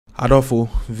Adolfo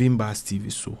Vimbas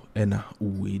TV so ena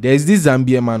uwe. There is this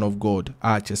Zambian man of God,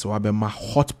 my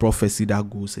hot prophecy that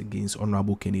goes against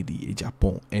Honorable Kennedy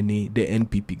Agyapong and the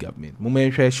NPP government.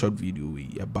 Moment share short video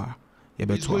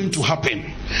it's going to happen.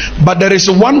 But there is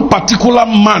one particular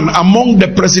man among the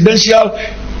presidential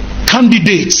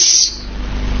candidates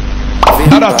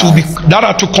that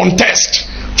are to contest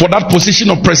for that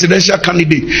position of presidential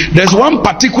candidate. There's one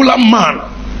particular man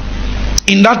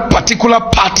in that particular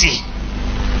party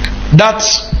that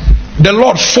the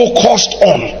Lord focused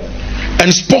on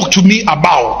and spoke to me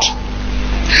about,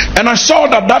 and I saw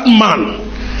that man,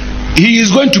 he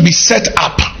is going to be set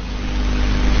up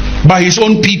by his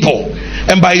own people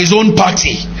and by his own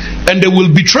party, and they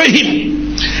will betray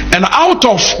him, and out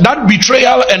of that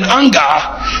betrayal and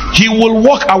anger he will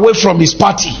walk away from his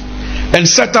party and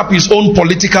set up his own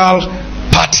political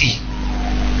party.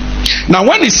 Now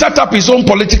when he set up his own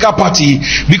political party,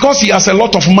 because he has a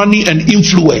lot of money and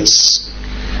influence,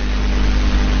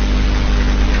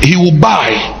 he will buy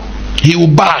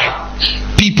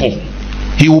people.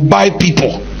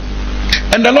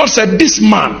 And the Lord said, this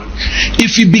man,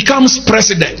 if he becomes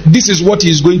president, this is what he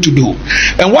is going to do.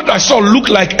 And what I saw looked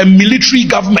like a military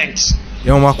government.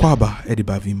 Makwaba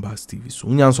Ediba Vimbas TV. So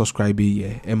unyan subscribe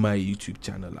here my YouTube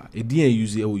channel.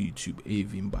 Use YouTube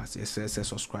Vimbas.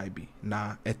 Subscribe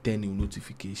na turn your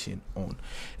notification on.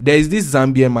 There is this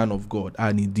Zambian man of God,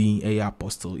 a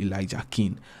Apostle Elijah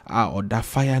King, or the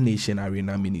Fire Nation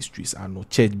Arena Ministries, and no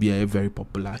church be very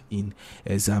popular in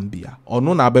Zambia. Or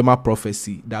no Abema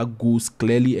prophecy that goes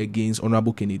clearly against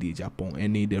Honorable Kennedy Agyapong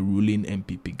and the ruling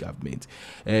MPP government.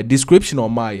 Description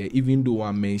on my even though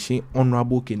I mention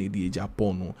Honorable Kennedy Agyapong,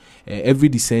 every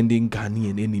descending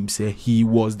Ghanaian in him say he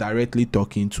was directly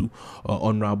talking to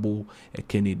Honorable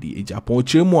Kennedy Agyapong.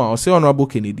 Chemwa say Honorable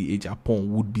Kennedy Agyapong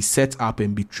would be set up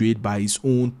and betrayed by his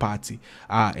own party,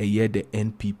 the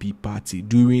NPP party,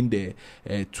 during the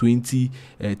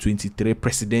 2023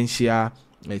 presidential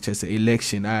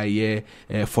election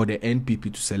for the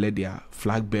NPP to select their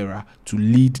flag bearer to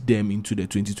lead them into the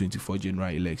 2024 general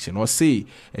election, or say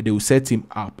they will set him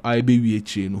up.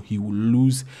 He will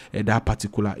lose that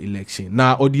particular election.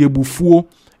 Now Odiebufuo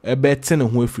betting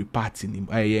on free party him,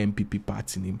 MPP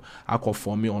party him,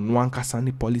 forming on one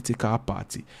kasani political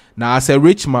party. Now as a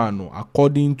rich man,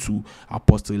 according to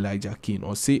Apostle Elijah King,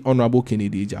 or say Honorable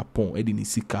Kennedy Agyapong,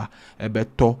 Edinisika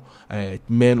beto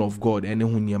men of God, and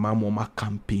mama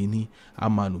campaigning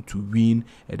amanu to win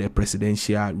the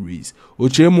presidential race.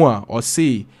 Ochemwa or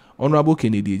say Honorable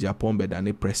Kennedy Agyapong be than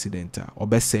a president, or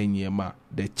be saying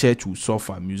the church will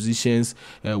suffer, musicians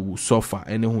will suffer,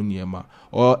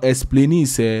 or explaining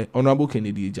say Honorable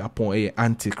Kennedy Agyapong a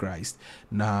antichrist.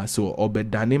 Now so obe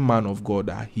than a man of God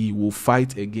that he will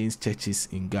fight against churches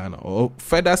in Ghana. Or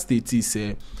further states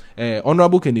say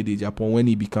Honorable Kennedy Agyapong, when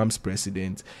he becomes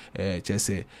president,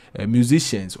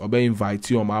 musicians or be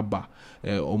invite you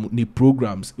on the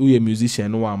programs who a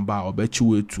musician no amba or be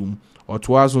chuetum. Or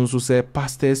twas also say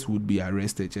pastors would be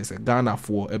arrested. Ghana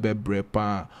for ebe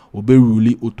brepa or be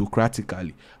ruled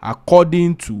autocratically,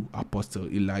 according to Apostle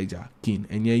Elijah King.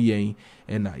 And ye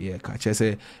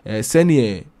send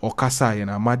okasa and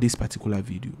ama this particular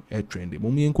video trend.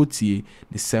 Mumi enko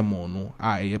the sermon no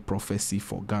a prophecy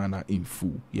for Ghana in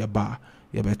full. Yeba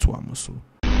to amuso.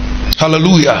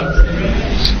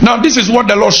 Hallelujah. Now this is what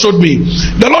the Lord showed me.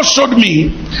 The Lord showed me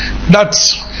that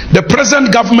the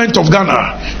present government of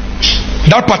Ghana,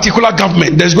 that particular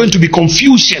government, there's going to be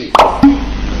confusion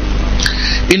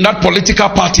in that political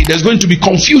party. There's going to be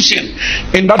confusion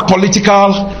in that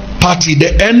political party,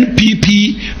 the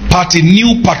NPP party,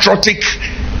 New Patriotic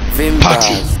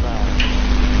Party.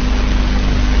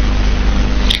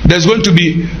 There's going to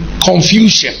be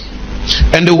confusion,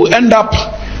 and they will end up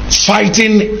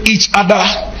fighting each other,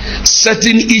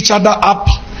 setting each other up,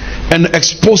 and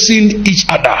exposing each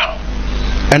other.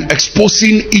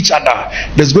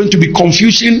 There's going to be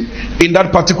confusion in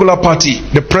that particular party,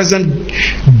 the present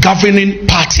governing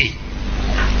party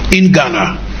in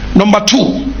Ghana. Number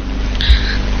two,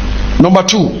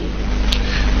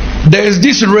 there is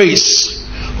this race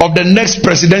of the next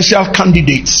presidential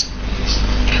candidates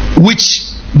which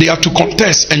they are to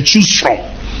contest and choose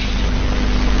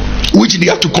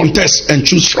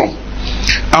from.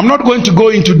 I'm not going to go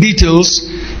into details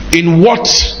in what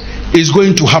is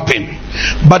going to happen.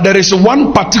 But there is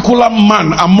one particular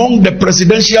man among the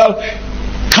presidential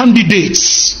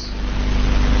candidates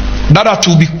that are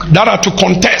to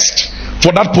contest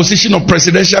for that position of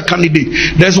presidential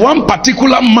candidate. There's one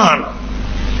particular man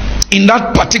in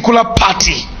that particular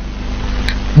party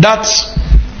that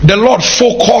the Lord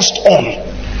focused on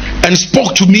and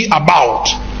spoke to me about.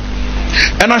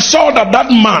 And I saw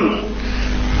that man,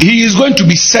 he is going to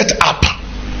be set up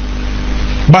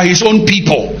by his own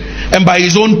people and by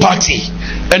his own party,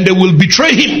 and they will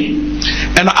betray him.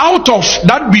 And out of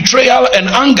that betrayal and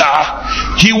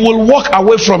anger, he will walk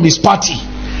away from his party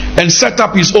and set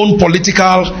up his own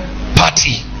political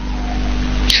party.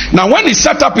 Now, when he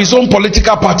set up his own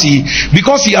political party,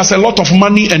 because he has a lot of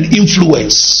money and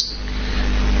influence,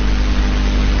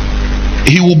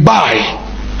 he will buy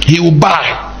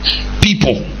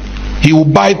people. He will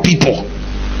buy people.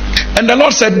 And the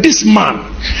Lord said, this man,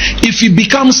 if he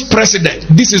becomes president,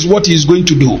 this is what he is going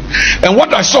to do. And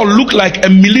what I saw looked like a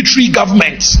military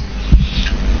government,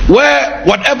 where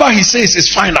whatever he says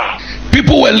is final.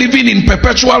 People were living in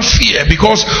perpetual fear,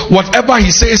 because whatever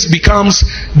he says becomes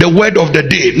the word of the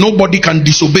day. Nobody can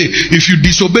disobey. If you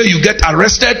disobey, you get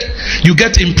arrested, you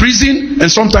get imprisoned, and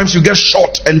sometimes you get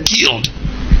shot and killed.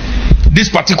 This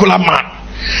particular man.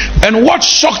 And what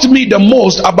shocked me the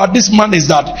most about this man is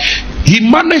that he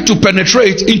managed to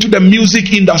penetrate into the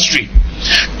music industry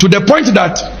to the point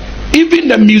that even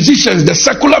the musicians, the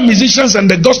secular musicians and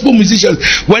the gospel musicians,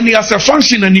 when he has a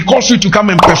function and he calls you to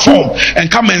come and perform and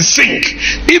come and sing,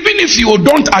 even if you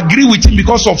don't agree with him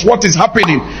because of what is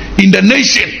happening in the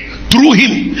nation through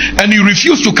him, and you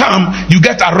refuse to come, you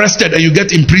get arrested and you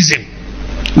get imprisoned.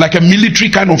 Like a military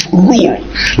kind of rule,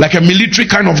 like a military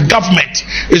kind of government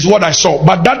is what I saw.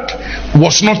 But that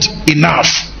was not enough.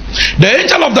 The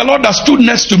angel of the Lord that stood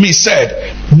next to me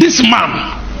said, this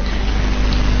man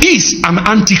is an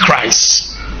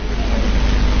antichrist.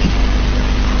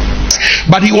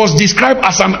 But he was described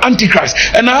as an antichrist.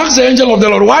 And I asked the angel of the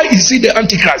Lord, why is he the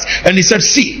antichrist? And he said,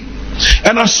 see.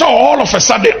 And I saw all of a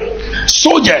sudden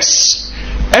soldiers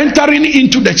entering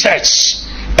into the church,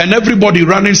 and everybody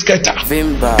running scatter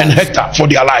and hector for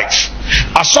their life.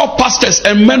 I saw pastors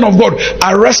and men of God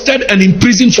arrested and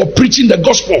imprisoned for preaching the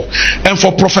gospel and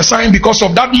for prophesying because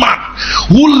of that man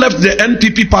who left the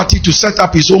NPP party to set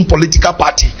up his own political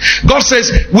party. God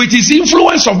says, with his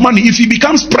influence of money, if he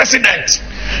becomes president,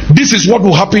 this is what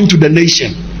will happen to the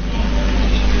nation.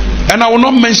 And I will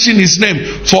not mention his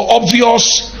name for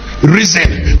obvious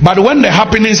reason, but when the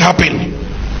happenings happen,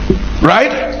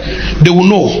 right, they will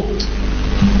know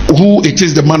who it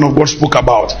is the man of God spoke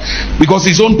about, because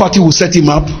his own party will set him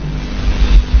up.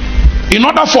 In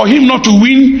order for him not to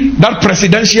win that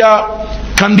presidential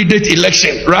candidate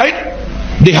election, right,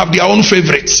 they have their own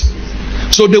favorites,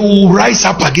 so they will rise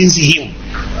up against him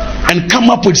and come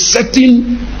up with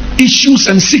certain issues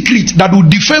and secrets that will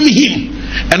defame him,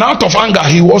 and out of anger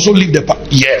he will also leave the party.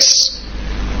 Yes,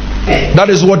 that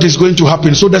is what is going to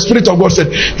happen. So the Spirit of God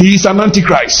said he is an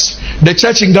antichrist. The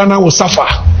church in Ghana will suffer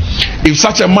if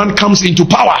such a man comes into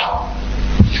power.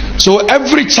 So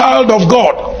every child of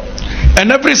God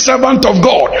and every servant of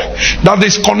God that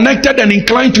is connected and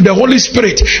inclined to the Holy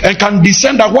Spirit and can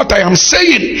discern that what I am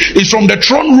saying is from the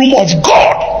throne room of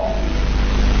God,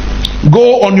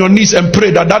 go on your knees and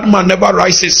pray that that man never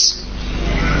rises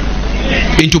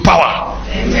into power.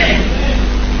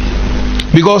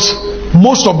 Because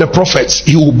most of the prophets,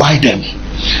 he will buy them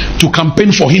to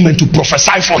campaign for him and to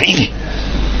prophesy for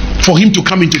him to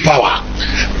come into power.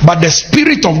 But the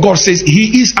Spirit of God says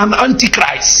he is an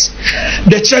antichrist.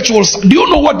 The church will. Do you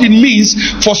know what it means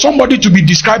for somebody to be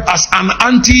described as an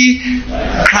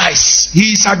antichrist?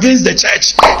 He is against the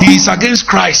church, he is against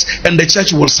Christ, and the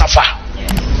church will suffer.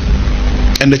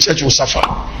 And the church will suffer.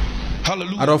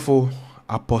 Hallelujah.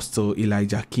 Apostle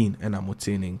Elijah King and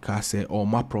Amotene Nkase or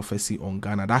my prophecy on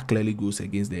Ghana that clearly goes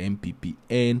against the MPP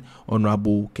and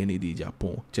Honorable Kennedy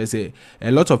Agyapong. Just say a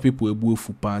lot of people will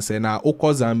fupan say na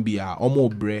oko Zambia omo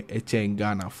bre eche in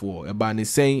Ghana for ebani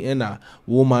saying and a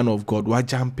woman of God wa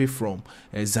jump from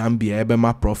Zambia ebe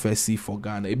my prophecy for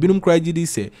Ghana. Ebinum krajidi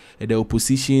say the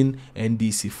opposition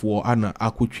NDC for ana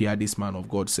akutria this man of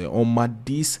God say on my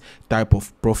this type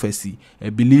of prophecy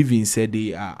believing said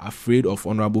they are afraid of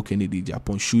Honorable Kennedy Agyapong.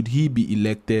 Should he be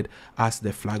elected as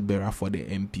the flag bearer for the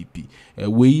MPP?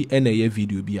 We and a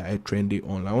video be a trendy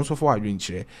online. Also for a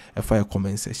share a fire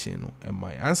comment section. And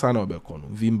my answer now be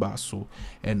Vimba so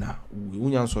and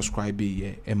we subscribe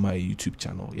here and my YouTube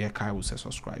channel. Yeah, Kai will say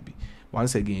subscribe.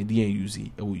 Once again,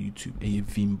 DNUZ YouTube a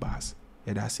Vimbas.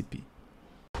 That's it.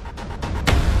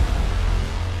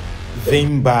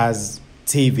 Vimbas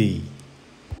TV.